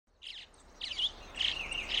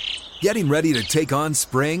Getting ready to take on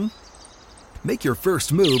spring? Make your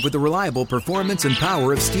first move with the reliable performance and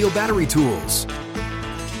power of Steel battery tools.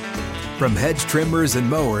 From hedge trimmers and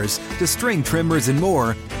mowers to string trimmers and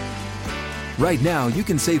more, right now you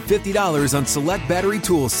can save $50 on select battery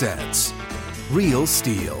tool sets. Real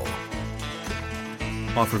Steel.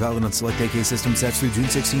 Offer valid on select AK system sets through June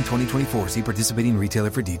 16, 2024. See participating retailer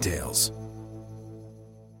for details.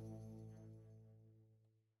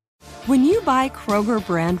 When you buy Kroger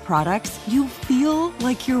brand products, you feel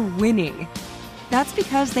like you're winning. That's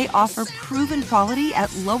because they offer proven quality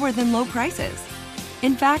at lower than low prices.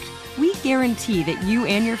 In fact, we guarantee that you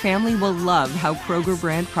and your family will love how Kroger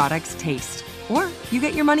brand products taste, or you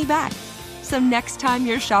get your money back. So next time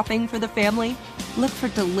you're shopping for the family, look for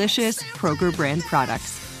delicious Kroger brand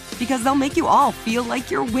products, because they'll make you all feel like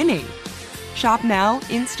you're winning. Shop now,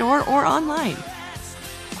 in-store, or online.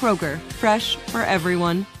 Kroger, fresh for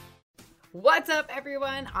everyone. What's up,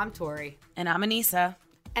 everyone? I'm Tori. And I'm Anissa.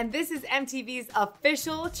 And this is MTV's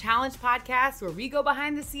official challenge podcast where we go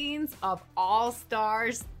behind the scenes of All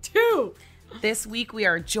Stars 2. This week we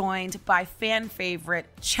are joined by fan favorite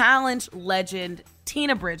challenge legend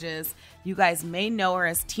Tina Bridges. You guys may know her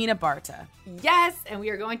as Tina Barta. Yes, and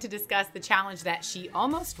we are going to discuss the challenge that she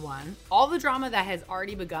almost won, all the drama that has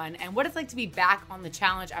already begun, and what it's like to be back on the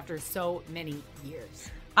challenge after so many years.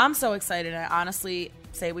 I'm so excited. I honestly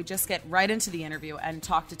say we just get right into the interview and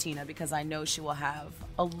talk to Tina because I know she will have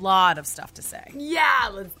a lot of stuff to say. Yeah,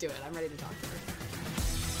 let's do it. I'm ready to talk to her.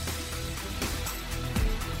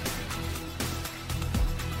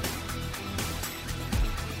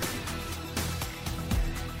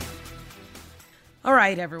 All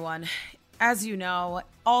right, everyone. As you know,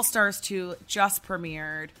 All Stars 2 just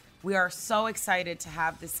premiered. We are so excited to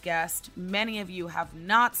have this guest. Many of you have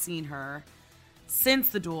not seen her since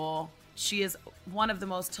the duel. She is one of the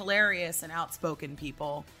most hilarious and outspoken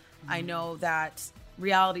people. I know that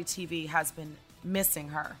reality TV has been missing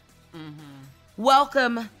her.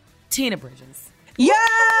 Welcome, Tina Bridges. Yeah!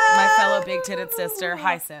 My fellow big-titted sister.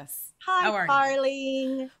 Hi, sis. Hi, How are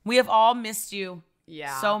darling. you? We have all missed you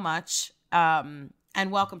Yeah. so much. And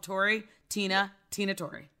welcome, Tori, Tina,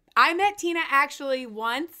 Tori. I met Tina actually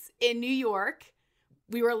once in New York.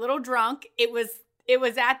 We were a little drunk. It was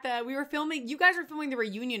at we were filming, you guys were filming the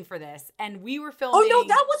reunion for this, and we were filming. Oh, no,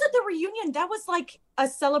 that wasn't the reunion. That was like a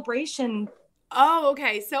celebration. Oh,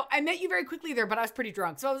 okay. So I met you very quickly there, but I was pretty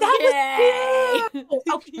drunk. So I was That like, was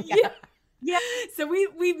yay! okay, yeah. Yeah. So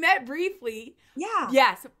we met briefly. Yeah.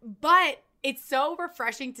 Yes. But it's so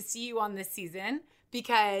refreshing to see you on this season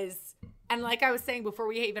because, and like I was saying before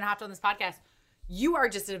we even hopped on this podcast, you are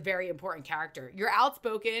just a very important character. You're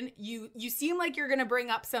outspoken. You seem like you're going to bring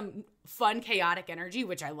up some fun, chaotic energy,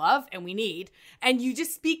 which I love and we need. And you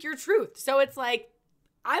just speak your truth. So it's like,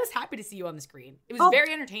 I was happy to see you on the screen. It was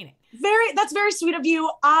very entertaining. That's very sweet of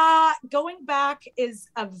you. Going back is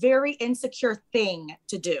a very insecure thing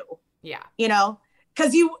to do. Yeah. You know,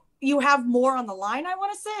 because you have more on the line, I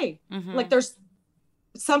want to say. Mm-hmm. Like there's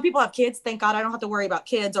some people have kids. Thank God I don't have to worry about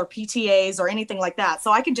kids or PTAs or anything like that.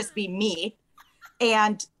 So I can just be me.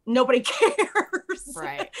 And nobody cares.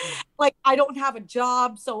 Right. Like I don't have a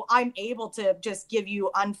job, so I'm able to just give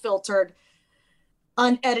you unfiltered,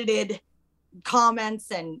 unedited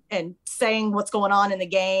comments and saying what's going on in the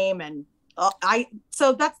game. And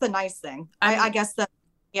so that's the nice thing. I guess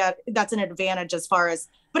that's an advantage as far as,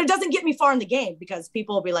 but it doesn't get me far in the game because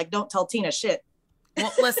people will be like, don't tell Tina shit.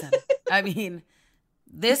 Well, listen, I mean,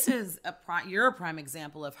 this is you're a prime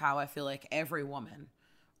example of how I feel like every woman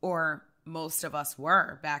or most of us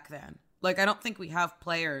were back then. Like, I don't think we have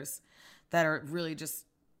players that are really just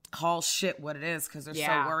call shit what it is because they're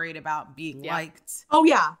so worried about being liked. Oh,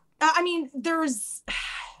 yeah. I mean, there's,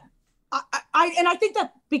 I think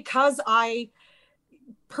that because I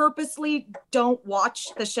purposely don't watch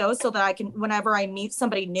the show so that I can, whenever I meet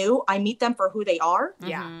somebody new, I meet them for who they are.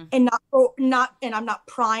 Yeah. And and I'm not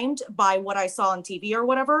primed by what I saw on TV or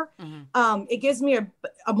whatever. Mm-hmm. It gives me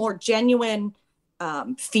a more genuine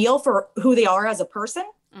feel for who they are as a person.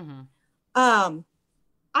 Mm-hmm.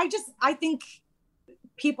 I think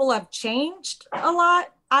people have changed a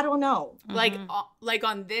lot. I don't know. Like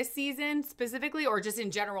on this season specifically, or just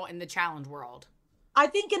in general in the challenge world? I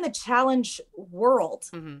think in the challenge world,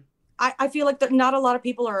 Mm-hmm. I feel like that not a lot of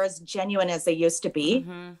people are as genuine as they used to be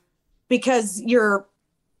because you're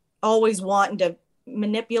always wanting to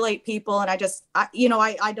manipulate people. And I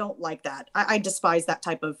don't like that. I despise that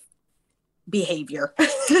type of behavior.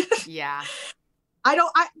 Yeah. I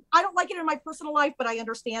don't like it in my personal life, but I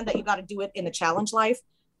understand that you got to do it in the challenge life.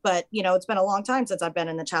 But, it's been a long time since I've been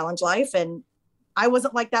in the challenge life. And I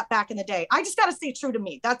wasn't like that back in the day. I just got to stay true to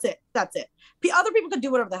me. That's it. Other people can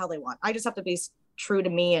do whatever the hell they want. I just have to be true to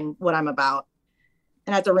me and what I'm about.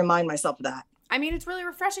 And I have to remind myself of that. I mean, it's really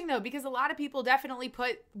refreshing, though, because a lot of people definitely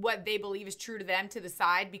put what they believe is true to them to the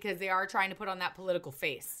side because they are trying to put on that political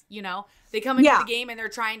face, you know? They come into the game and they're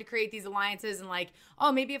trying to create these alliances and like,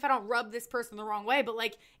 oh, maybe if I don't rub this person the wrong way. But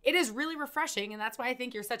like, it is really refreshing. And that's why I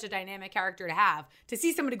think you're such a dynamic character to have, to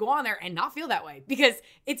see somebody go on there and not feel that way, because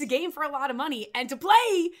it's a game for a lot of money. And to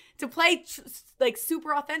play like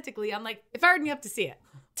super authentically, I'm like, it fired me up to see it.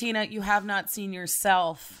 Tina, you have not seen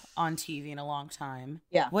yourself on TV in a long time.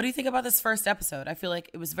 Yeah. What do you think about this first episode? I feel like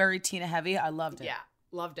it was very Tina heavy. I loved it. Yeah,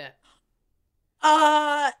 loved it.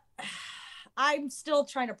 I'm still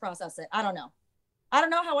trying to process it. I don't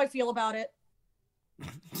know how I feel about it.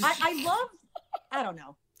 I don't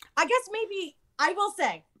know. I guess maybe I will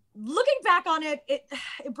say, looking back on it, it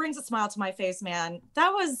brings a smile to my face, man.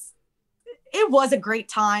 It was a great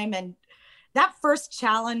time. And that first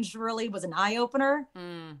challenge really was an eye opener.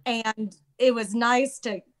 And it was a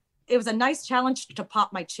nice challenge to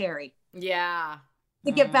pop my cherry. Yeah.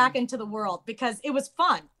 To get back into the world, because it was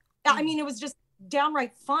fun. I mean, it was just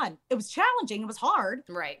downright fun. It was challenging. It was hard.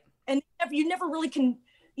 Right. And you never really can,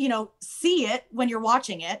 see it when you're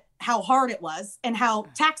watching it, how hard it was and how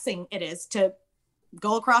taxing it is to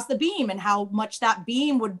go across the beam and how much that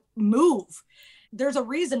beam would move. There's a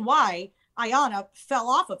reason why Ayanna fell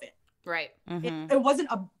off of it. Right. It wasn't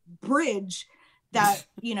a bridge that,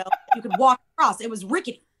 you could walk across. It was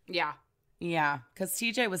rickety. Yeah. Yeah. Because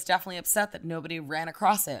TJ was definitely upset that nobody ran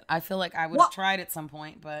across it. I feel like I would have tried at some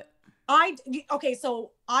point, but.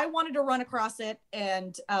 So I wanted to run across it,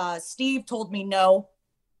 and Steve told me, no,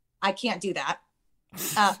 I can't do that.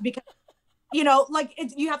 Because, you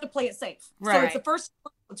have to play it safe. Right. So it's the first,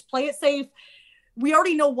 let's play it safe. We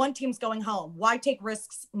already know one team's going home. Why take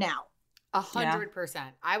risks now? 100%.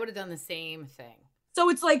 I would have done the same thing. So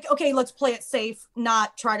it's like, okay, let's play it safe,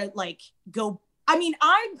 not try to go. I mean,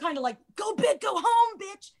 I'm kind of like, go big, go home,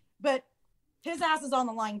 bitch. But his ass is on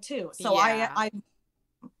the line too. So I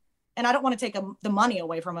don't want to take the money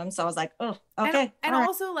away from him. So I was like, oh, okay. And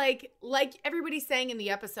also like everybody's saying in the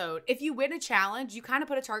episode, if you win a challenge, you kind of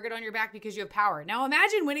put a target on your back because you have power. Now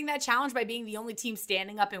imagine winning that challenge by being the only team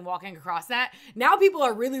standing up and walking across that. Now people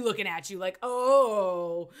are really looking at you like,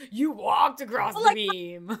 oh, you walked across the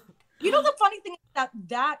beam. The funny thing is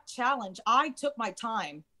that challenge, I took my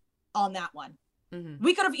time on that one. Mm-hmm.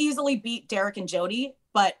 We could have easily beat Derek and Jody,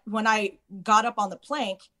 but when I got up on the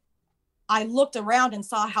plank, I looked around and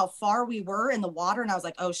saw how far we were in the water, and I was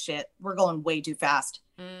like, oh shit, we're going way too fast.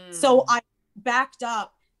 So I backed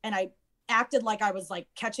up and I acted like I was like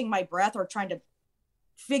catching my breath or trying to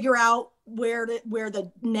figure out where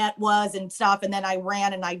the net was and stuff. And then I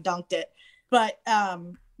ran and I dunked it. But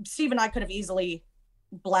Steve and I could have easily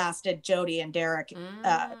blasted Jody and Derek.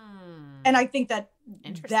 And I think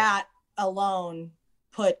that alone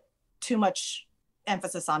put too much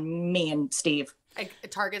emphasis on me and Steve. Like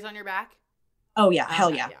targets on your back? Oh yeah,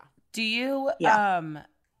 hell yeah. Do you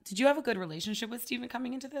did you have a good relationship with Steven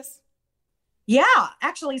coming into this? Yeah,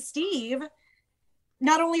 actually Steve,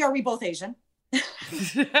 not only are we both Asian,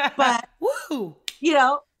 but woo,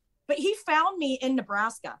 but he found me in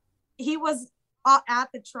Nebraska. He was at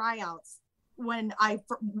the tryouts when I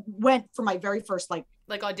went for my very first like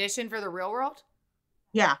audition for the Real World.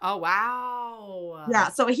 Yeah. Oh wow. Yeah.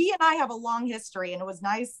 So he and I have a long history, and it was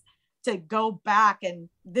nice to go back, and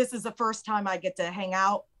this is the first time I get to hang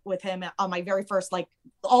out with him on my very first like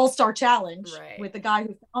all-star challenge with the guy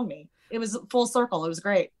who found me. It was full circle. It was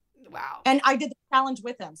great. Wow. And I did the challenge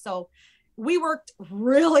with him. So we worked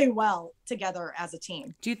really well together as a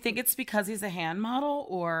team. Do you think it's because he's a hand model,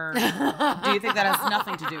 or do you think that has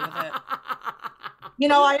nothing to do with it?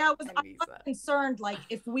 I was concerned, like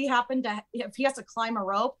if he has to climb a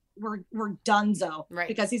rope, we're donezo, right?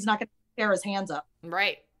 Because he's not going to tear his hands up.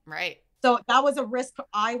 Right. So that was a risk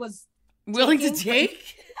I was willing to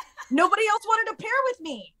take. Nobody else wanted to pair with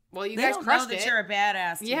me. Well, you they guys don't crushed know it. that you're a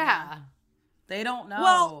badass. Yeah. They don't know.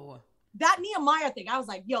 Well, that Nehemiah thing, I was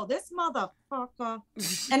like, yo, this motherfucker.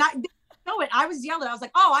 And I didn't know it. I was yelling. I was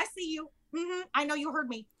like, oh, I see you. Mm-hmm. I know you heard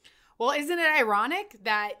me. Well, isn't it ironic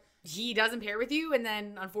that he doesn't pair with you, and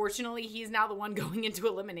then unfortunately he's now the one going into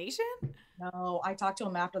elimination? No, I talked to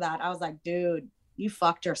him after that. I was like, dude, you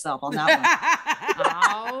fucked yourself on that one.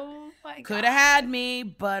 Oh my God. Could have had me,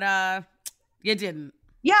 but you didn't.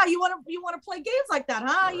 Yeah, you want to play games like that,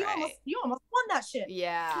 huh? Right. You almost won that shit.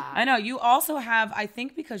 Yeah. I know. You also have, I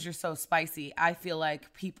think because you're so spicy, I feel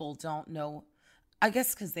like people don't know, I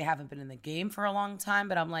guess because they haven't been in the game for a long time,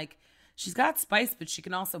 but I'm like, she's got spice, but she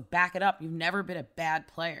can also back it up. You've never been a bad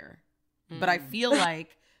player. But I feel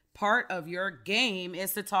like part of your game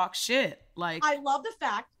is to talk shit. Like, I love the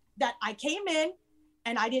fact that I came in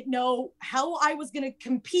and I didn't know how I was going to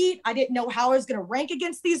compete. I didn't know how I was going to rank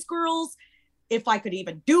against these girls, if I could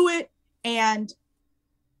even do it. And,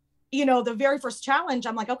 you know, the very first challenge,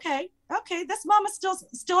 I'm like, okay, this mama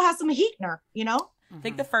still has some heat in her, you know? I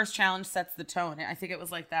think the first challenge sets the tone. I think it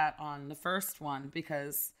was like that on the first one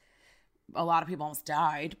because a lot of people almost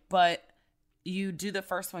died. But you do the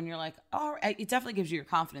first one, you're like, oh, it definitely gives you your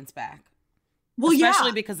confidence back. Well,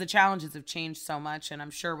 especially because the challenges have changed so much. And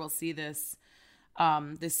I'm sure we'll see this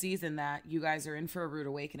this season that you guys are in for a rude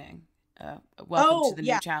awakening. Welcome to the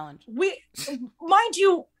new challenge. Mind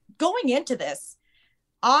you, going into this,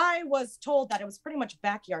 I was told that it was pretty much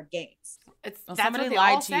backyard games. That's somebody what they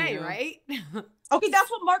lied all to say, you. right? Okay,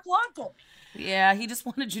 that's what Mark Long told me. Yeah, he just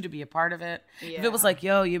wanted you to be a part of it. Yeah. If it was like,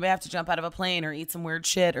 yo, you may have to jump out of a plane or eat some weird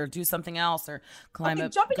shit or do something else or climb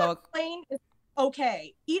jumping out of a plane is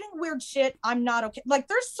okay. Eating weird shit, I'm not okay. Like,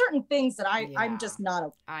 there's certain things that I'm just not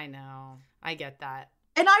okay. I know. I get that.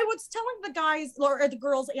 And I was telling the guys, or the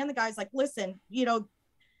girls and the guys, like, listen, you know,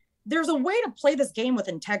 there's a way to play this game with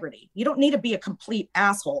integrity. You don't need to be a complete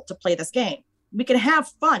asshole to play this game. We can have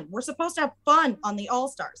fun. We're supposed to have fun on the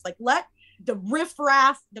All-Stars. Like, let the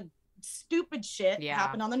riffraff, the stupid shit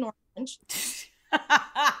happen on the North Bench.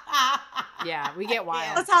 Yeah, we get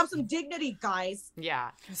wild. Let's have some dignity, guys.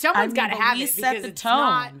 Yeah. Someone's got to have it because it's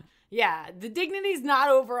not. Yeah, the dignity's not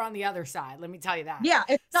over on the other side. Let me tell you that. Yeah.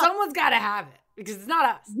 Someone's got to have it because it's not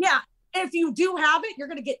us. Yeah. If you do have it, you're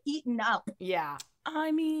going to get eaten up. Yeah.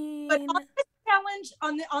 I mean. But on this challenge,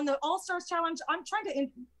 on the All-Stars challenge, I'm trying to,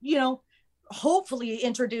 you know, hopefully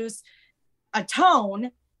introduce a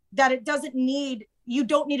tone that it doesn't need, you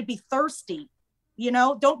don't need to be thirsty. You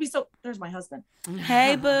know, don't be so. There's my husband.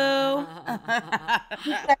 Hey, boo.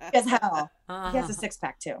 He's sexy as hell. He has a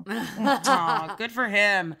six-pack too. Oh, good for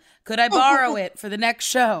him. Could I borrow it for the next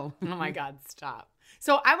show? Oh my God, stop.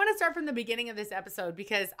 So I want to start from the beginning of this episode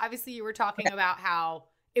because obviously you were talking about how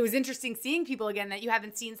it was interesting seeing people again that you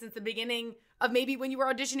haven't seen since the beginning of maybe when you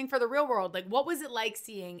were auditioning for The Real World. Like, what was it like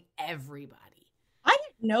seeing everybody? I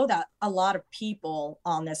didn't know that a lot of people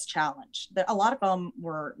on this challenge, that a lot of them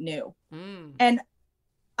were new. And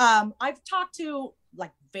I've talked to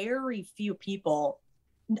like very few people.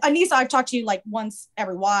 Aneesa, I've talked to you like once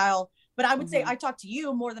every while, but I would say I talk to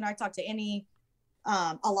you more than I talk to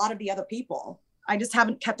a lot of the other people. I just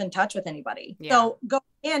haven't kept in touch with anybody. Yeah. So going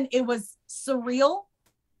in, it was surreal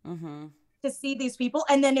to see these people.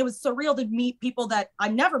 And then it was surreal to meet people that I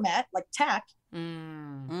never met, like Tech.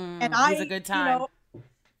 And he's a good time. You know,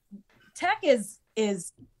 Tech is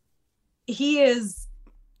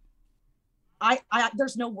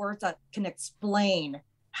there's no words that can explain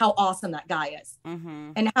how awesome that guy is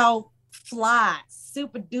and how fly,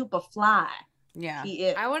 super duper fly. Yeah, he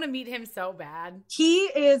is. I want to meet him so bad. He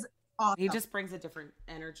is awesome. He just brings a different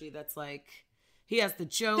energy. That's like, he has the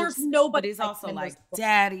jokes. There's nobody. But he's also like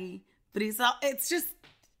daddy. But he's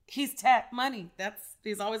Tech money.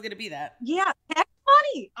 He's always gonna be that. Yeah, Tech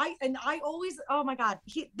money. I always, oh my God,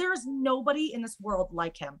 there's nobody in this world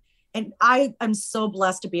like him, and I am so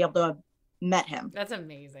blessed to be able to have met him. That's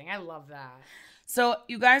amazing. I love that. So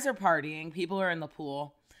you guys are partying. People are in the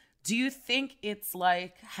pool. Do you think it's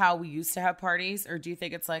like how we used to have parties, or do you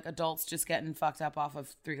think it's like adults just getting fucked up off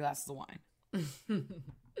of 3 glasses of wine?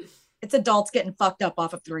 It's adults getting fucked up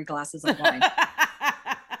off of 3 glasses of wine.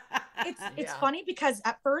 It's funny because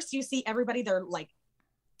at first you see everybody, they're like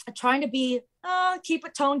trying to be keep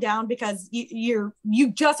it toned down because you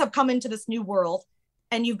just have come into this new world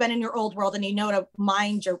and you've been in your old world and you know to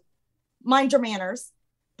mind your manners.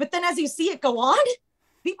 But then as you see it go on,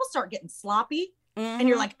 people start getting sloppy and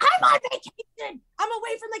you're like, I'm on vacation. I'm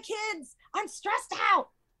away from the kids. I'm stressed out.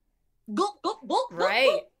 Gulp, gulp, gulp, right,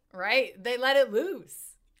 gulp. Right. They let it loose.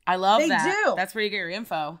 I love They that. do. That's where you get your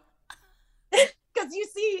info. Because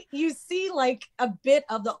you see like a bit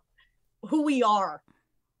of who we are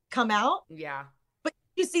come out. Yeah. But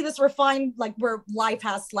you see this refined, like where life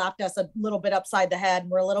has slapped us a little bit upside the head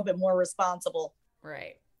and we're a little bit more responsible.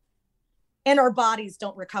 Right. And our bodies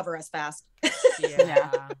don't recover as fast.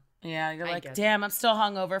 Yeah. Yeah. You're like, damn, I'm still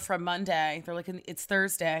hungover from Monday. They're like, it's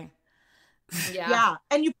Thursday. Yeah.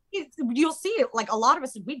 And you'll see it, like a lot of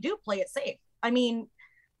us, we do play it safe. I mean,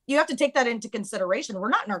 you have to take that into consideration. We're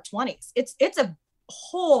not in our 20s. It's a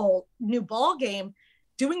whole new ball game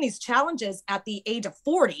doing these challenges at the age of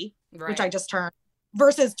 40, which I just turned,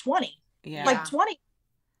 versus 20. Yeah. Like 20,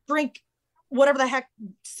 drink whatever the heck,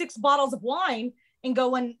 6 bottles of wine and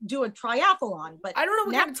go and do a triathlon. But I don't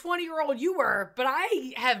know what kind of 20-year-old you were, but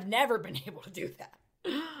I have never been able to do that.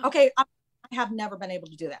 Okay, I'm have never been able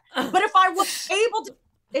to do that. But if I was able to,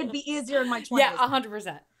 it'd be easier in my 20s. Yeah,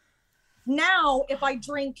 100%. Now, if I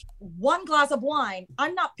drink one glass of wine,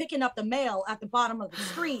 I'm not picking up the mail at the bottom of the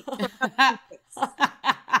street. I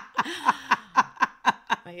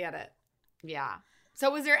get it. Yeah.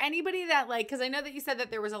 So was there anybody that like, because I know that you said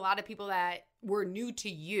that there was a lot of people that were new to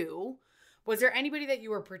you. Was there anybody that you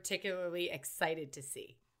were particularly excited to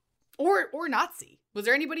see or not see? Was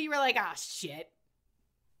there anybody you were like, ah, shit?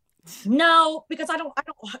 No, because I don't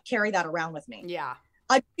carry that around with me. Yeah.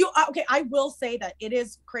 I will say that it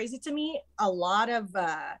is crazy to me. A lot of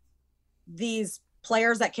these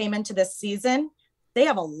players that came into this season, they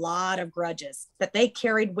have a lot of grudges that they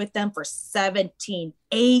carried with them for 17,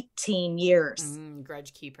 18 years.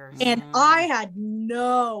 Grudge keepers. And I had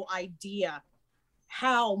no idea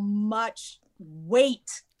how much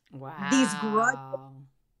weight these grudges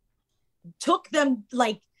took them,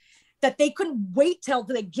 like that they couldn't wait till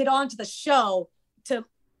they get onto the show to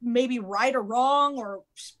maybe right or wrong or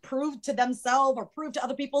prove to themselves or prove to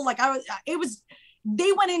other people. Like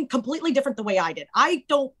they went in completely different the way I did. I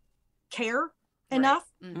don't care enough.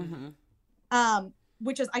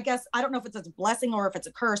 Which is, I guess, I don't know if it's a blessing or if it's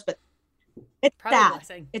a curse, but it's probably sad.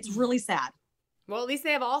 Blessing. It's really sad. Well, at least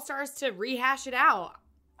they have all-stars to rehash it out.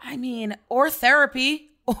 I mean, or therapy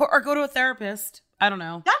or go to a therapist. I don't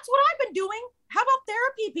know. That's what I've been doing. How about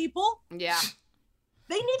therapy, people? Yeah.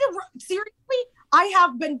 They need to, seriously, I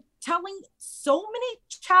have been telling so many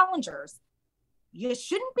challengers, you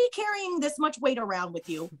shouldn't be carrying this much weight around with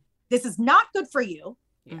you. This is not good for you.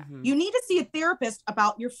 Yeah. You need to see a therapist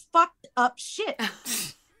about your fucked up shit.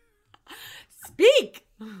 Speak.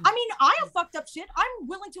 I mean, I have fucked up shit. I'm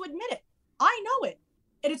willing to admit it. I know it.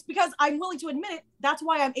 And it's because I'm willing to admit it. That's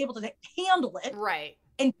why I'm able to handle it. Right.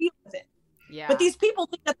 And deal with it. Yeah. But these people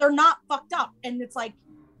think that they're not fucked up. And it's like,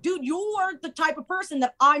 dude, you're the type of person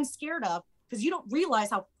that I'm scared of because you don't realize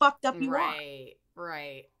how fucked up you are.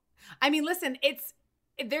 Right. I mean, listen,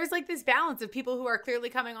 there's like this balance of people who are clearly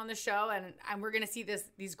coming on the show and we're going to see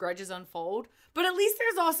these grudges unfold. But at least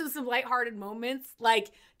there's also some lighthearted moments like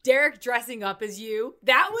Derek dressing up as you.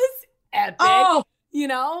 That was epic. Oh, you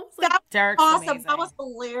know? that's Derek's awesome. amazing. That was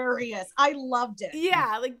hilarious. I loved it.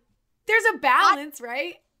 Yeah, like there's a balance,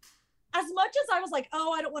 right? As much as I was like,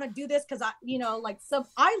 oh, I don't want to do this because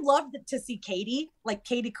I loved to see Katie, like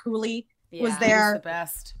Katie Cooley was there. She's the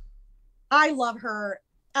best. I love her.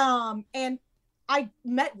 And I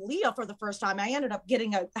met Leah for the first time. I ended up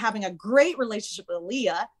having a great relationship with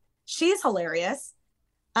Leah. She's hilarious.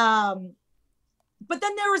 But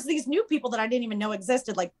then there was these new people that I didn't even know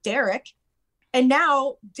existed, like Derek. And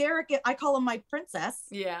now Derek, I call him my princess.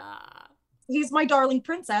 Yeah. He's my darling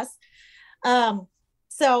princess.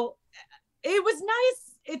 So it was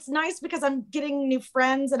nice. It's nice because I'm getting new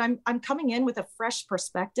friends and I'm coming in with a fresh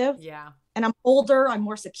perspective. Yeah. And I'm older, I'm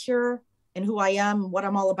more secure in who I am, what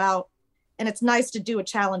I'm all about. And it's nice to do a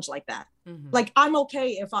challenge like that. Mm-hmm. Like I'm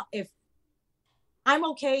okay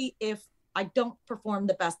if I don't perform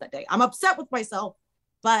the best that day. I'm upset with myself,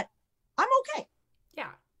 but I'm okay.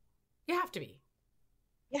 Yeah. You have to be.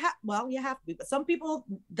 You have to be, but some people,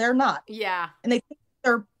 they're not. Yeah. And they think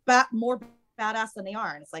they're more badass than they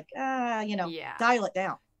are. And it's like, dial it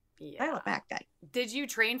down. Yeah. Dial it back, guy. Did you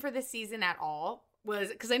train for this season at all?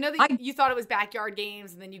 Because I know that you thought it was backyard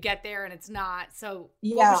games and then you get there and it's not. So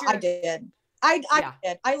yeah, I did. I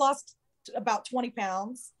did. I lost about 20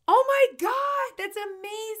 pounds. Oh my God. That's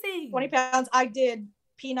amazing. 20 pounds. I did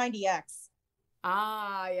P90X.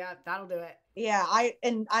 Ah, yeah, that'll do it. Yeah.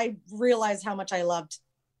 I realized how much I loved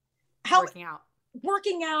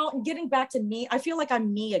working out and getting back to me. I feel like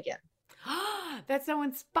I'm me again. That's so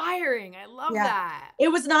inspiring. I love that. It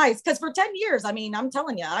was nice because for 10 years, I mean, I'm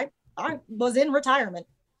telling you, I was in retirement.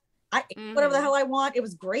 Whatever the hell I want. It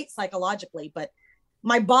was great psychologically, but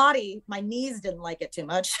my body, my knees didn't like it too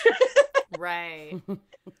much. Right.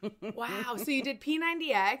 Wow. So you did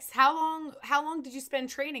P90X. How long did you spend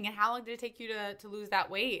training and how long did it take you to lose that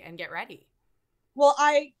weight and get ready? Well,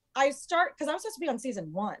 I start because I was supposed to be on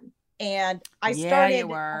season 1 and I started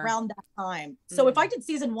around that time. So if I did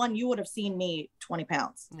season 1, you would have seen me 20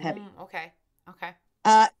 pounds heavy. Okay.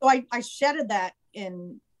 So I shedded that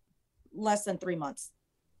in less than 3 months.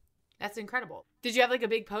 That's incredible. Did you have like a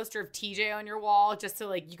big poster of TJ on your wall just so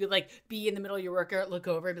like you could like be in the middle of your workout, look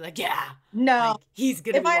over and be like, yeah, no, like, he's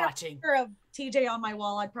going to be watching. If I had a picture of TJ on my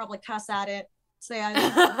wall, I'd probably cuss at it, say,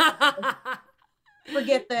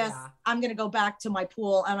 forget this. Yeah. I'm going to go back to my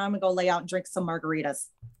pool and I'm going to go lay out and drink some margaritas.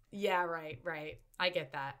 Yeah, right. I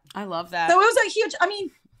get that. I love that. So it was a huge,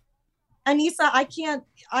 Anissa,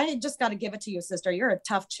 I just got to give it to you, sister. You're a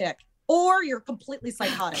tough chick or you're completely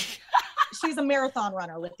psychotic. she's a marathon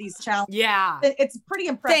runner with these challenges. Yeah. It's pretty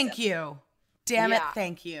impressive. Thank you. Damn it. Yeah.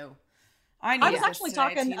 Thank you. I needed was this actually today,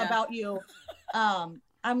 talking Tina. about you.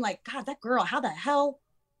 I'm like, God, that girl, how the hell?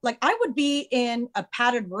 Like, I would be in a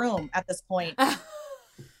padded room at this point.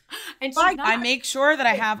 And she's I- not. I make sure that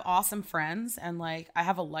I have awesome friends and like I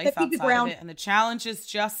have a life That keep you outside of grounded. it. And the challenge is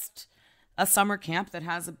just a summer camp that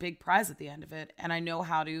has a big prize at the end of it. And I know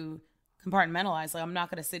how to compartmentalize. Like I'm not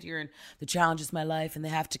going to sit here and the challenge is my life and they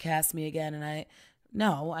have to cast me again. And I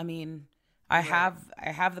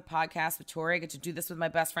have the podcast with Tori. I get to do this with my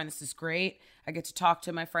best friend. This is great. I get to talk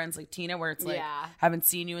to my friends like Tina, where it's like, Yeah. haven't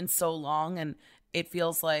seen you in so long. And it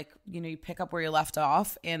feels like, you pick up where you left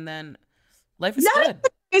off and then life is That is good. the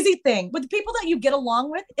crazy thing with the people that you get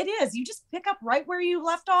along with. It is, you just pick up right where you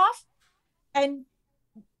left off, and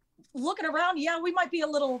looking around, yeah, we might be a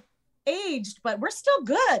little aged, but we're still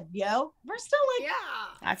good, yo. We're still like,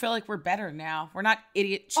 Yeah. I feel like we're better now. We're not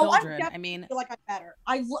idiot Oh, I'm children. definitely feel like I'm better.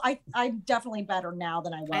 I'm definitely better now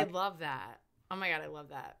than I was. I love that. Oh my God, I love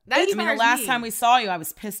that. I mean, the inspires last me. time we saw you, I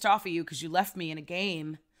was pissed off at you because you left me in a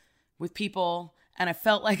game with people, and I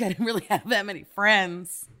felt like I didn't really have that many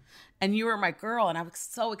friends. And you were my girl, and I was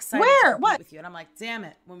so excited Where? to compete What? with you. And I'm like, damn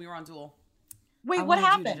it, when we were on Duel. Wait, I what wanted you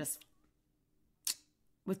to happened? just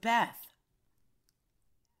with Beth.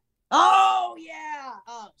 Oh yeah.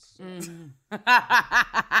 Oh shit.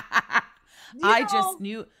 I know- just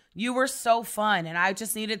knew you were so fun, and I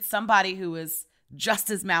just needed somebody who was just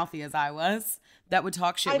as mouthy as I was that would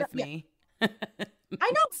talk shit I with don't- me. I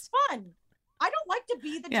know it's fun. I don't like to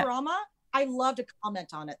be the Yeah. drama. I love to comment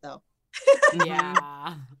on it though.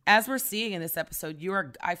 Yeah. As we're seeing in this episode, you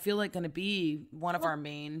are, I feel like, going to be one of our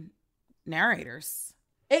main narrators.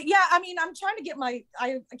 Yeah, I mean, I'm trying to get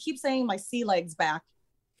I keep saying my sea legs back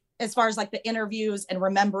as far as like the interviews and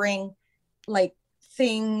remembering like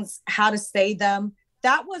things, how to say them.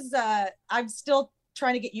 That was, I'm still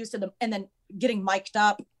trying to get used to them, and then getting mic'd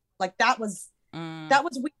up. Like that was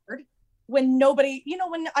weird when nobody,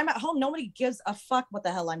 when I'm at home, nobody gives a fuck what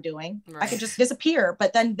the hell I'm doing. I Right. could just disappear,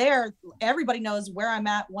 but then there, everybody knows where I'm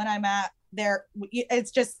at, when I'm at there.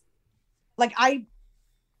 It's just like,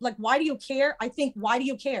 why do you care? I think, why do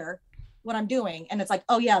you care what I'm doing? And it's like,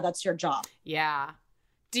 oh yeah, that's your job. Yeah.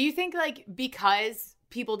 Do you think like because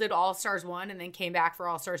people did All Stars 1 and then came back for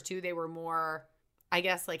All Stars 2, they were more, I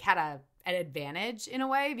guess, like had an advantage in a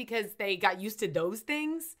way because they got used to those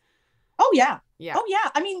things? Oh yeah. Yeah. Oh yeah.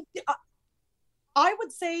 I mean, I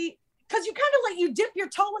would say, because you kind of like, you dip your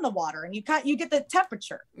toe in the water and you get the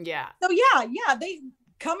temperature. Yeah. So yeah, they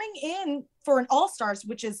coming in for an All-Stars,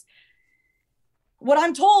 which is what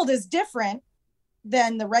I'm told is different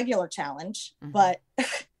than the regular challenge, Mhm. but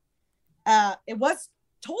it was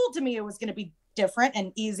told to me it was going to be different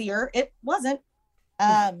and easier. It wasn't.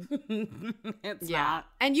 It's Yeah. not.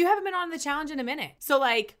 And you haven't been on the challenge in a minute. So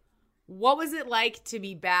like, what was it like to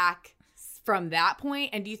be back from that point?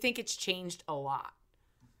 And do you think it's changed a lot?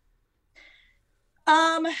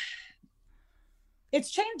 It's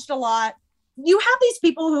changed a lot. You have these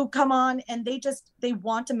people who come on and they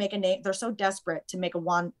want to make a name. They're so desperate to make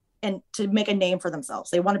a name for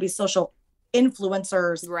themselves. They want to be social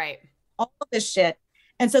influencers, Right. all of this shit.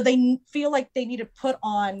 And so they feel like they need to put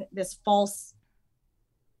on this false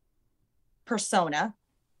persona,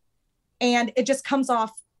 and it just comes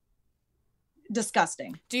off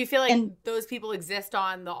disgusting. Do you feel like And- those people exist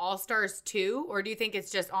on the All Stars too? Or do you think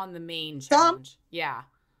it's just on the main Some. challenge? Yeah.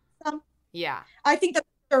 Some. Yeah. I think that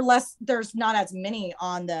there's not as many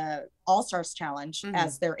on the All-Stars challenge Mhm.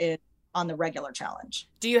 as there is on the regular challenge.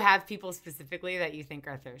 Do you have people specifically that you think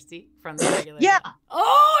are thirsty from the regular? Yeah.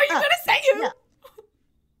 Oh, are you Yeah. going to say who? Yeah.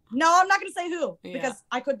 No, I'm not going to say who Yeah. because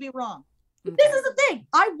I could be wrong. Okay. This is the thing.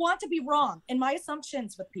 I want to be wrong in my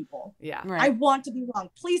assumptions with people. Yeah. I Right. want to be wrong.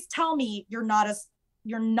 Please tell me you're not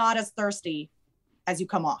as thirsty as you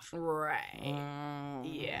come off. Right.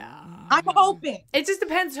 Yeah. I'm hoping. It just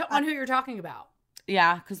depends on who you're talking about.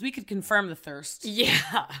 Yeah, because we could confirm the thirst.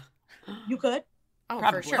 Yeah. You could. Oh,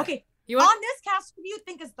 Probably. for sure. Okay. You want? On this cast, who do you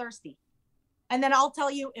think is thirsty? And then I'll tell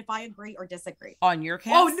you if I agree or disagree. On your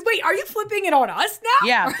cast? Oh, wait. Are you flipping it on us now?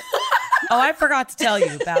 Yeah. Oh, I forgot to tell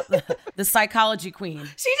you about the psychology queen.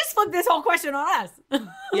 She just flipped this whole question on us.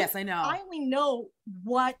 Yes, I know. I only know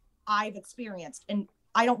what I've experienced, and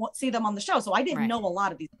I don't see them on the show, so I didn't Right. know a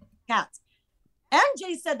lot of these cats.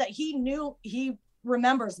 MJ said that he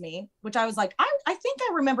remembers me, which I was like, I think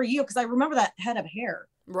I remember you because I remember that head of hair.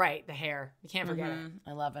 Right. The hair. You can't forget it. Mhm.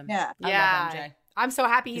 I love him. Yeah. I Yeah. love MJ. I'm so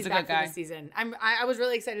happy he's He's a back good for guy. this season. I was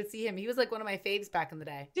really excited to see him. He was like one of my faves back in the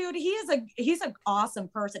day. Dude, he's an awesome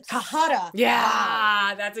person. Kahada.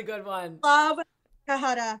 Yeah, that's a good one. Love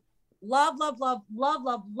Kahada. Love, love, love, love,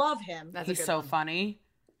 love, love him. That's a He's good so one. funny.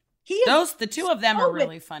 He is The two of them so are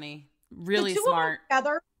really funny. Really the two smart. of them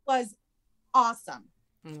together was awesome.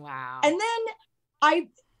 Wow. And then I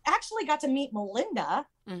actually got to meet Melinda,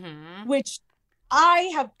 Mm-hmm. which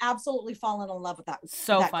I have absolutely fallen in love with that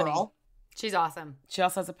Funny. girl. She's awesome. She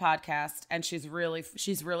also has a podcast, and she's really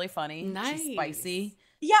funny. Nice. She's spicy.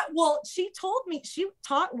 Yeah, well, she told me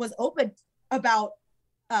was open about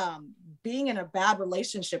being in a bad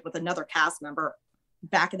relationship with another cast member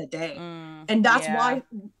back in the day. And that's why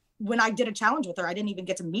when I did a challenge with her, I didn't even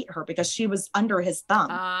get to meet her because she was under his thumb.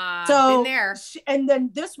 So been there. And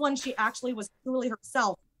then this one, she actually was truly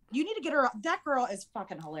herself. You need to get her. That girl is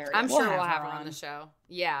fucking hilarious. I'm sure we'll have her on on the show.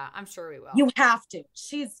 Yeah, I'm sure we will. You have to.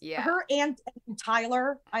 She's Yeah. her and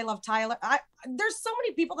Tyler. I love Tyler. There's so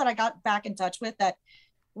many people that I got back in touch with that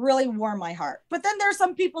really warm my heart. But then there's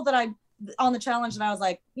some people that I on the challenge and I was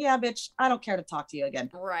like, yeah, bitch, I don't care to talk to you again.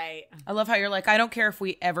 Right. I love how you're like, I don't care if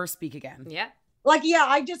we ever speak again. Yeah. Like, yeah,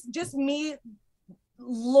 I just me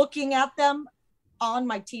looking at them on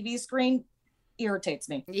my TV screen irritates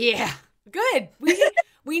me. Yeah. Good.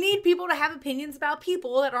 We need people to have opinions about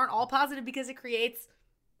people that aren't all positive because it creates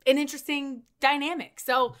an interesting dynamic.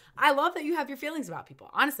 So I love that you have your feelings about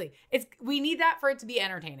people. Honestly, we need that for it to be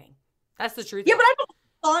entertaining. That's the truth. Yeah, but I don't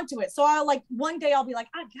hold on to it. So I'll one day I'll be like,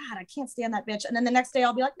 oh God, I can't stand that bitch. And then the next day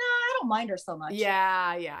I'll be like, nah, I don't mind her so much.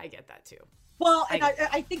 Yeah, I get that too. Well, and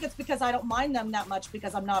I think it's because I don't mind them that much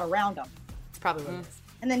because I'm not around them. It's probably what it is.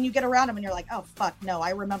 And then you get around them and you're like, oh, fuck, no,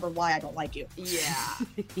 I remember why I don't like you. Yeah.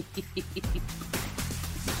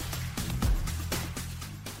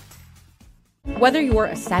 Whether you're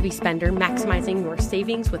a savvy spender maximizing your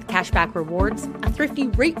savings with cashback rewards, a thrifty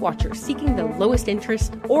rate watcher seeking the lowest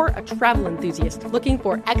interest, or a travel enthusiast looking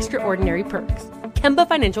for extraordinary perks, Kemba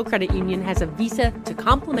Financial Credit Union has a visa to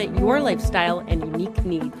complement your lifestyle and unique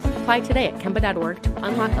needs. Apply today at Kemba.org to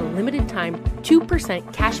unlock a limited time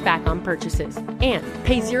 2% cash back on purchases and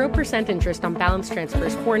pay 0% interest on balance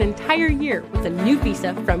transfers for an entire year with a new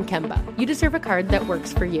visa from Kemba. You deserve a card that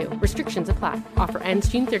works for you. Restrictions apply. Offer ends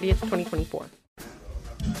June 30th, 2024.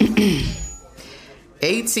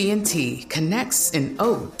 AT&T connects an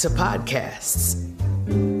ode to podcasts.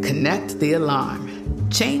 Connect the alarm.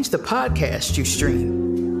 Change the podcast you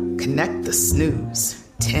stream. Connect the snooze.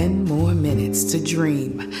 10 more minutes to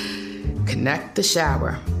dream. Connect the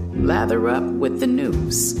shower. Lather up with the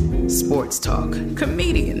news. Sports talk,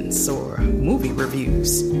 comedians, or movie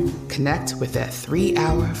reviews. Connect with that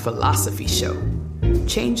 3-hour philosophy show.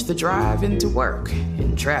 Change the drive into work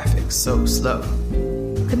in traffic so slow.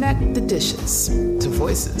 Connect the dishes to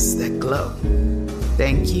voices that glow.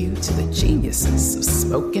 Thank you to the geniuses of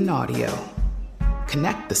spoken audio.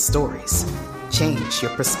 Connect the stories. Change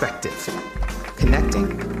your perspective.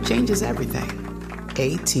 Connecting changes everything.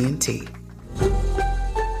 AT&T.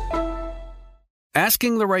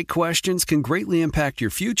 Asking the right questions can greatly impact your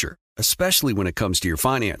future, especially when it comes to your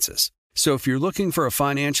finances. So if you're looking for a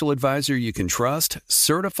financial advisor you can trust,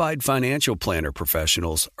 certified financial planner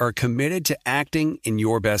professionals are committed to acting in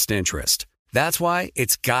your best interest. That's why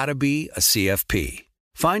it's got to be a CFP.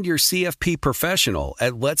 Find your CFP professional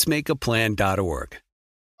at letsmakeaplan.org.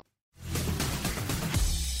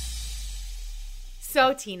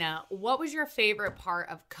 So, Tina, what was your favorite part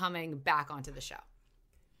of coming back onto the show?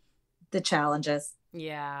 The challenges.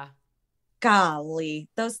 Yeah. Golly,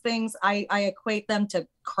 those things, I equate them to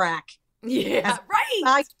crack. Yeah,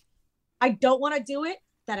 right. I don't want to do it.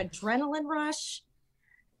 That adrenaline rush.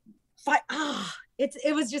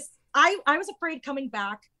 It was just, I was afraid coming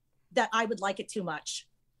back that I would like it too much.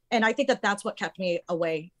 And I think that that's what kept me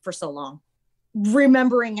away for so long.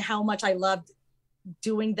 Remembering how much I loved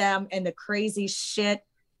doing them and the crazy shit,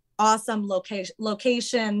 awesome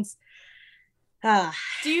locations.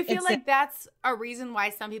 Do you feel like that's a reason why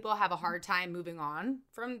some people have a hard time moving on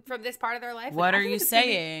from this part of their life? What are you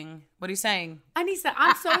saying? What are you saying? Anissa,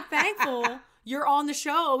 I'm so thankful you're on the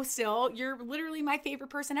show still. You're literally my favorite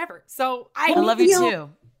person ever. So I love you too.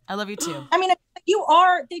 I love you too. I mean,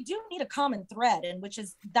 they do need a common thread, and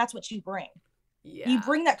that's what you bring. Yeah. You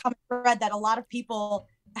bring that common thread that a lot of people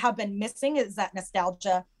have been missing, is that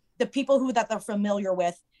nostalgia. The people that they're familiar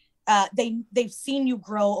with, they've seen you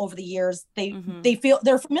grow over the years. They feel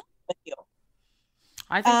they're familiar with you.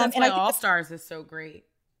 I think that's why All Stars is so great.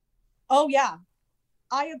 Oh yeah,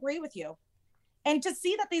 I agree with you. And to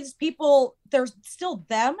see that these people, they're still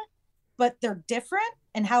them, but they're different,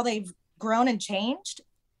 and how they've grown and changed.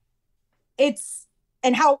 And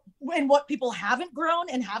what people haven't grown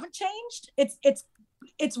and haven't changed.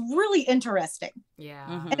 It's really interesting.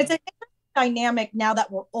 Yeah. And it's a different dynamic now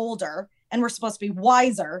that we're older and we're supposed to be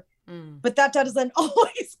wiser. but that doesn't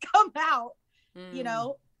always come out, you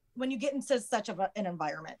know, when you get into such an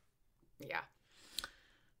environment. Yeah.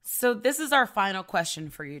 So this is our final question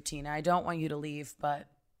for you, Tina. I don't want you to leave, but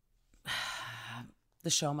the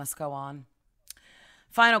show must go on.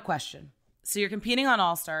 Final question. So you're competing on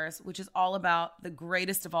All Stars, which is all about the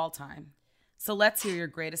greatest of all time. So let's hear your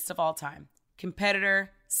greatest of all time.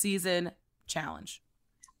 Competitor, season, challenge.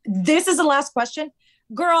 This is the last question.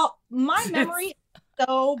 Girl, my memory is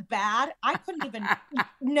so bad. I couldn't even,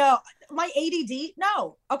 no, my ADD,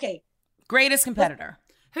 no. Okay. Greatest competitor.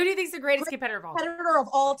 Who do you think is the greatest competitor of all time? Competitor of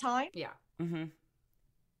all time? Yeah. Mm-hmm.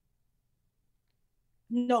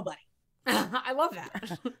 Nobody. I love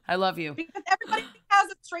that. I love you. Because everybody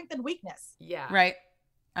has a strength and weakness. Yeah. Right.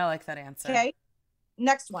 I like that answer. Okay.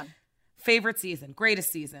 Next one. Favorite season,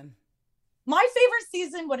 greatest season. My favorite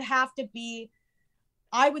season would have to be,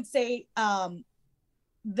 I would say,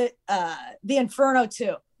 the Inferno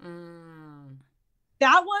 2.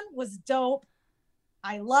 That one was dope.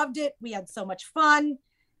 I loved it. We had so much fun.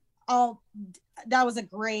 Oh, that was a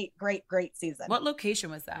great season. What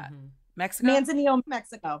location was that? Mexico? Manzanillo,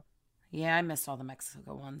 Mexico. Yeah, I missed all the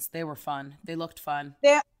Mexico ones. They were fun. They looked fun.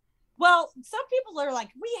 Well, some people are like,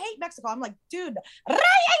 we hate Mexico. I'm like, dude, put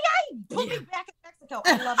me back in Mexico.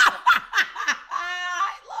 I love it.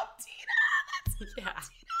 I love Tina. Yeah.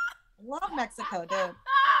 I love Mexico, dude.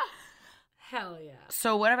 Hell yeah.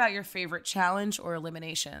 So what about your favorite challenge or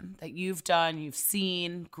elimination that you've done, you've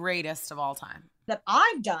seen, greatest of all time? That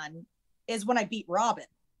I've done is when I beat Robin.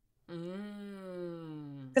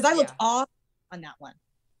 Because I looked off on that one.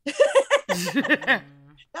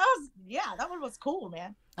 That one was cool,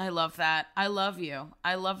 man. I love that. I love you.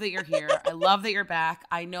 I love that you're here. I love that you're back.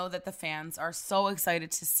 I know that the fans are so excited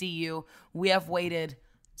to see you. We have waited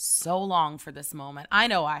so long for this moment. I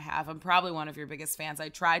know I have. I'm probably one of your biggest fans. I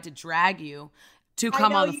tried to drag you to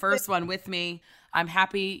come on the first one with me. I'm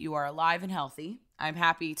happy you are alive and healthy. I'm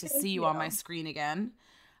happy to see you on my screen again.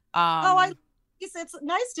 It's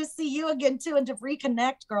nice to see you again too, and to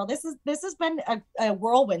reconnect, girl. This has been a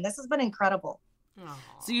whirlwind. This has been incredible. Aww.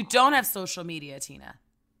 So you don't have social media, Tina,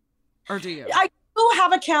 or do you? I do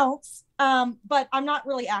have accounts, but I'm not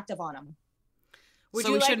really active on them. Would so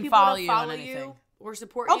you we like shouldn't people follow to you follow on anything? you or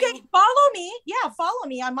support you? Okay, follow me. Yeah, follow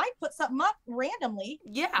me. I might put something up randomly.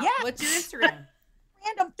 Yeah. What's your Instagram?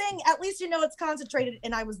 Random thing. At least you know it's concentrated,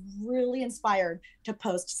 and I was really inspired to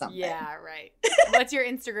post something. Yeah, right. What's your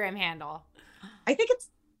Instagram handle? I think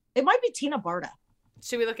it might be Tina Barta.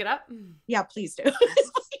 Should we look it up? Yeah, please do.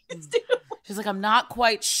 Please do. She's like, I'm not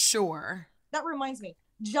quite sure. That reminds me.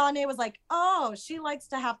 Johnny was like, oh, she likes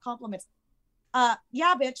to have compliments.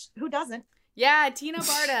 Yeah, bitch. Who doesn't? Yeah, Tina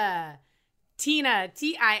Barta. Tina,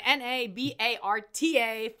 TinaBarta.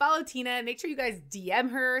 Follow Tina. Make sure you guys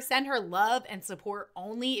DM her. Send her love and support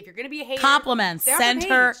only. If you're going to be a hater, compliments. Send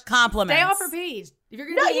her compliments. Stay off her page. If you're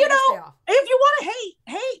going to be a hater, stay off. If you want to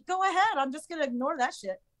hate, go ahead. I'm just going to ignore that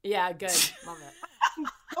shit. Yeah, good. Love it.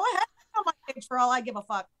 Go ahead. On my page for all I give a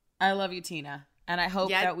fuck. I love you, Tina. And I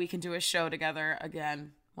hope that we can do a show together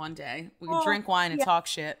again one day. We can drink wine and talk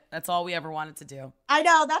shit. That's all we ever wanted to do. I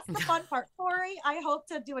know. That's the fun part. Tori, I hope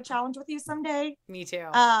to do a challenge with you someday. Me too.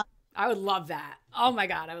 I would love that. Oh my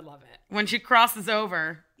God, I would love it. When she crosses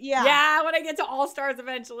over. Yeah. Yeah, when I get to All Stars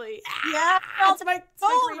eventually. Yeah. That's my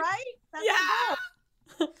goal, dream. right? That's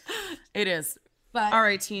the goal. It is. But all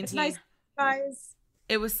right, Teen. Nice, guys.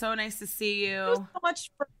 It was so nice to see you. Thank you so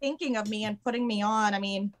much for thinking of me and putting me on. I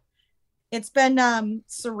mean, it's been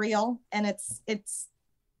surreal, and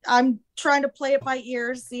I'm trying to play it by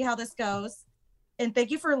ears, see how this goes. And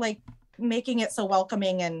thank you for like making it so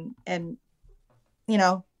welcoming and you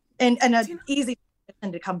know, and an easy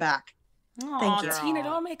to come back. Thank you. Tina,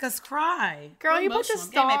 don't make us cry. Girl, you put the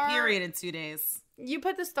star. I'm getting my period in 2 days. You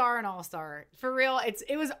put the star in All Star. For real,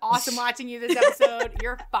 it was awesome watching you this episode.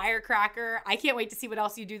 You're a firecracker. I can't wait to see what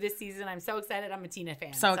else you do this season. I'm so excited. I'm a Tina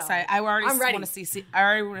fan. So excited. I already want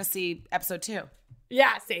to see episode 2.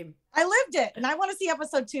 Yeah, same. I lived it, and I want to see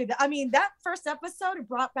episode 2. I mean, that first episode, it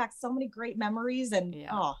brought back so many great memories, and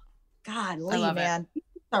oh, God, Lee, man, these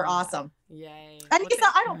are awesome. Yay! And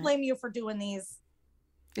I don't blame you for doing these.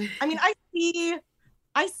 I mean, I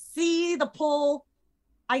see the pull.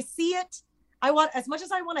 I see it. As much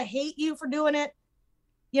as I want to hate you for doing it,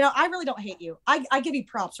 you know, I really don't hate you. I give you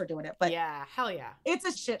props for doing it, but yeah, hell yeah, it's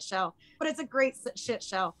a shit show, but it's a great shit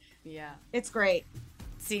show. Yeah, it's great.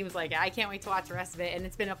 Seems like it. I can't wait to watch the rest of it, and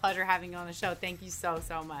it's been a pleasure having you on the show. Thank you so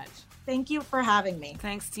much. Thank you for having me.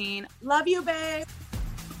 Thanks, Teen. Love you, babe.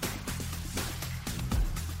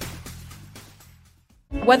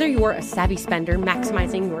 Whether you're a savvy spender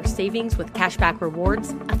maximizing your savings with cashback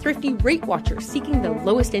rewards, a thrifty rate watcher seeking the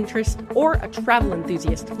lowest interest, or a travel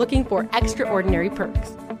enthusiast looking for extraordinary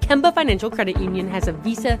perks, Kemba Financial Credit Union has a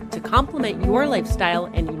visa to complement your lifestyle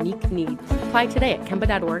and unique needs. Apply today at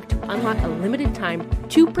Kemba.org to unlock a limited time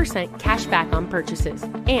 2% cash back on purchases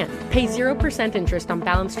and pay 0% interest on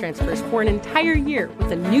balance transfers for an entire year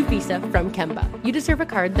with a new visa from Kemba. You deserve a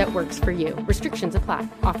card that works for you. Restrictions apply.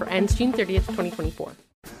 Offer ends June 30th, 2024.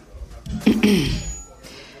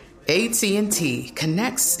 AT&T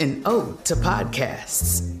connects an ode to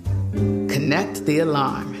podcasts. Connect the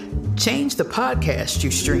alarm. Change the podcast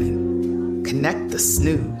you stream. Connect the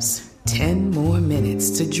snooze. 10 more minutes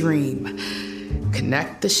to dream.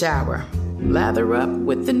 Connect the shower. Lather up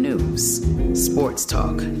with the news. Sports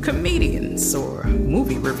talk, comedians, or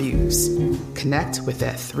movie reviews. Connect with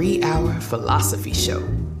that 3-hour philosophy show.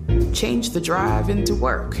 Change the drive into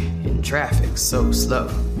work in traffic so slow.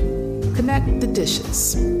 Connect the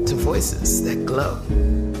dishes to voices that glow.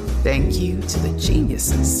 Thank you to the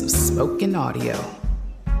geniuses of spoken audio.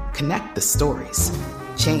 Connect the stories.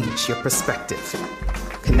 Change your perspective.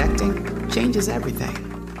 Connecting changes everything.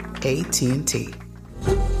 AT&T.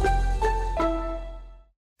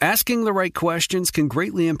 Asking the right questions can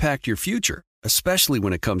greatly impact your future, especially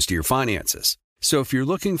when it comes to your finances. So if you're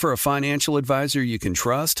looking for a financial advisor you can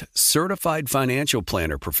trust, certified financial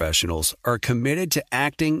planner professionals are committed to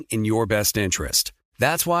acting in your best interest.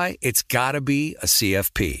 That's why it's got to be a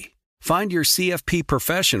CFP. Find your CFP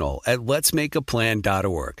professional at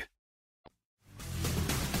letsmakeaplan.org.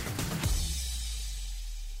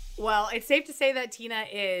 Well, it's safe to say that Tina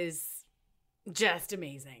is just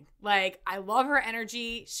amazing. Like, I love her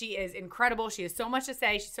energy. She is incredible. She has so much to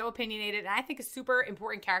say. She's so opinionated. And I think a super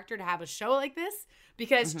important character to have a show like this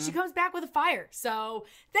because she comes back with a fire. So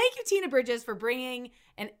thank you, Tina Bridges, for bringing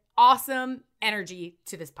an awesome energy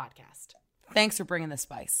to this podcast. Thanks for bringing the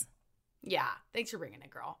spice. Yeah, thanks for bringing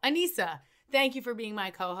it, girl. Anissa, thank you for being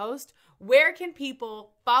my co-host. Where can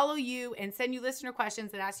people follow you and send you listener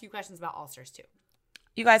questions and ask you questions about All Stars 2?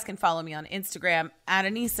 You guys can follow me on Instagram at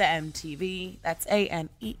AnissaMTV. That's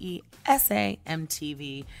ANEESAMTV.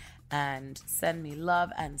 And send me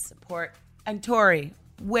love and support. And Tori,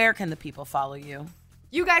 where can the people follow you?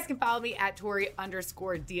 You guys can follow me at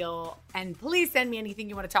Tori_Deal. And please send me anything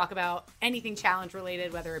you want to talk about, anything challenge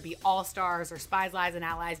related, whether it be All Stars or Spies, Lies, and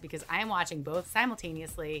Allies, because I am watching both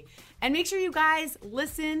simultaneously. And make sure you guys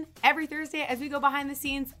listen every Thursday as we go behind the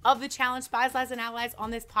scenes of the challenge Spies, Lies, and Allies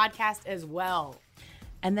on this podcast as well.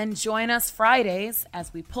 And then join us Fridays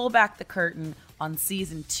as we pull back the curtain on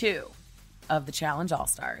season 2 of the Challenge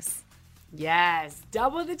All-Stars. Yes,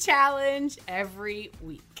 double the challenge every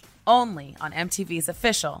week. Only on MTV's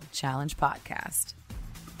official Challenge podcast.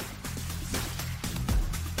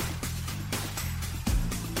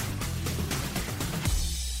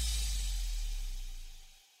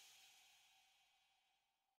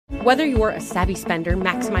 Whether you're a savvy spender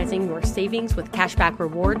maximizing your savings with cashback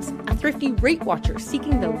rewards, a thrifty rate watcher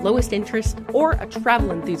seeking the lowest interest, or a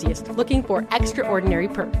travel enthusiast looking for extraordinary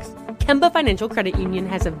perks, Kemba Financial Credit Union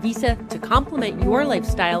has a visa to complement your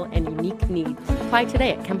lifestyle and unique needs. Apply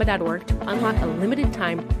today at Kemba.org to unlock a limited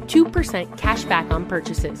time 2% cash back on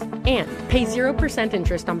purchases and pay 0%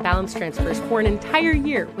 interest on balance transfers for an entire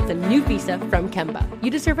year with a new visa from Kemba.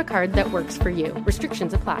 You deserve a card that works for you.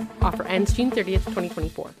 Restrictions apply. Offer ends June 30th,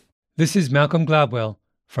 2024. This is Malcolm Gladwell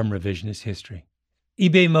from Revisionist History.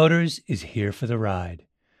 eBay Motors is here for the ride.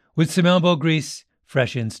 With some elbow grease,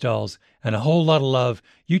 fresh installs, and a whole lot of love,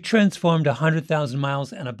 you transformed 100,000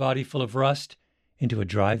 miles and a body full of rust into a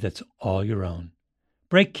drive that's all your own.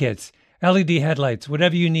 Brake kits, LED headlights,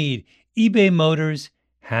 whatever you need, eBay Motors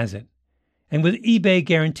has it. And with eBay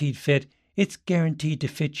Guaranteed Fit, it's guaranteed to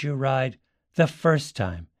fit your ride the first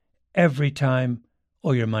time, every time,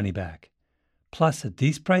 or your money back. Plus, at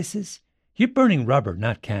these prices, you're burning rubber,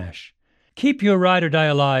 not cash. Keep your ride or die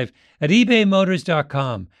alive at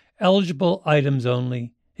ebaymotors.com. Eligible items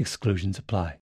only. Exclusions apply.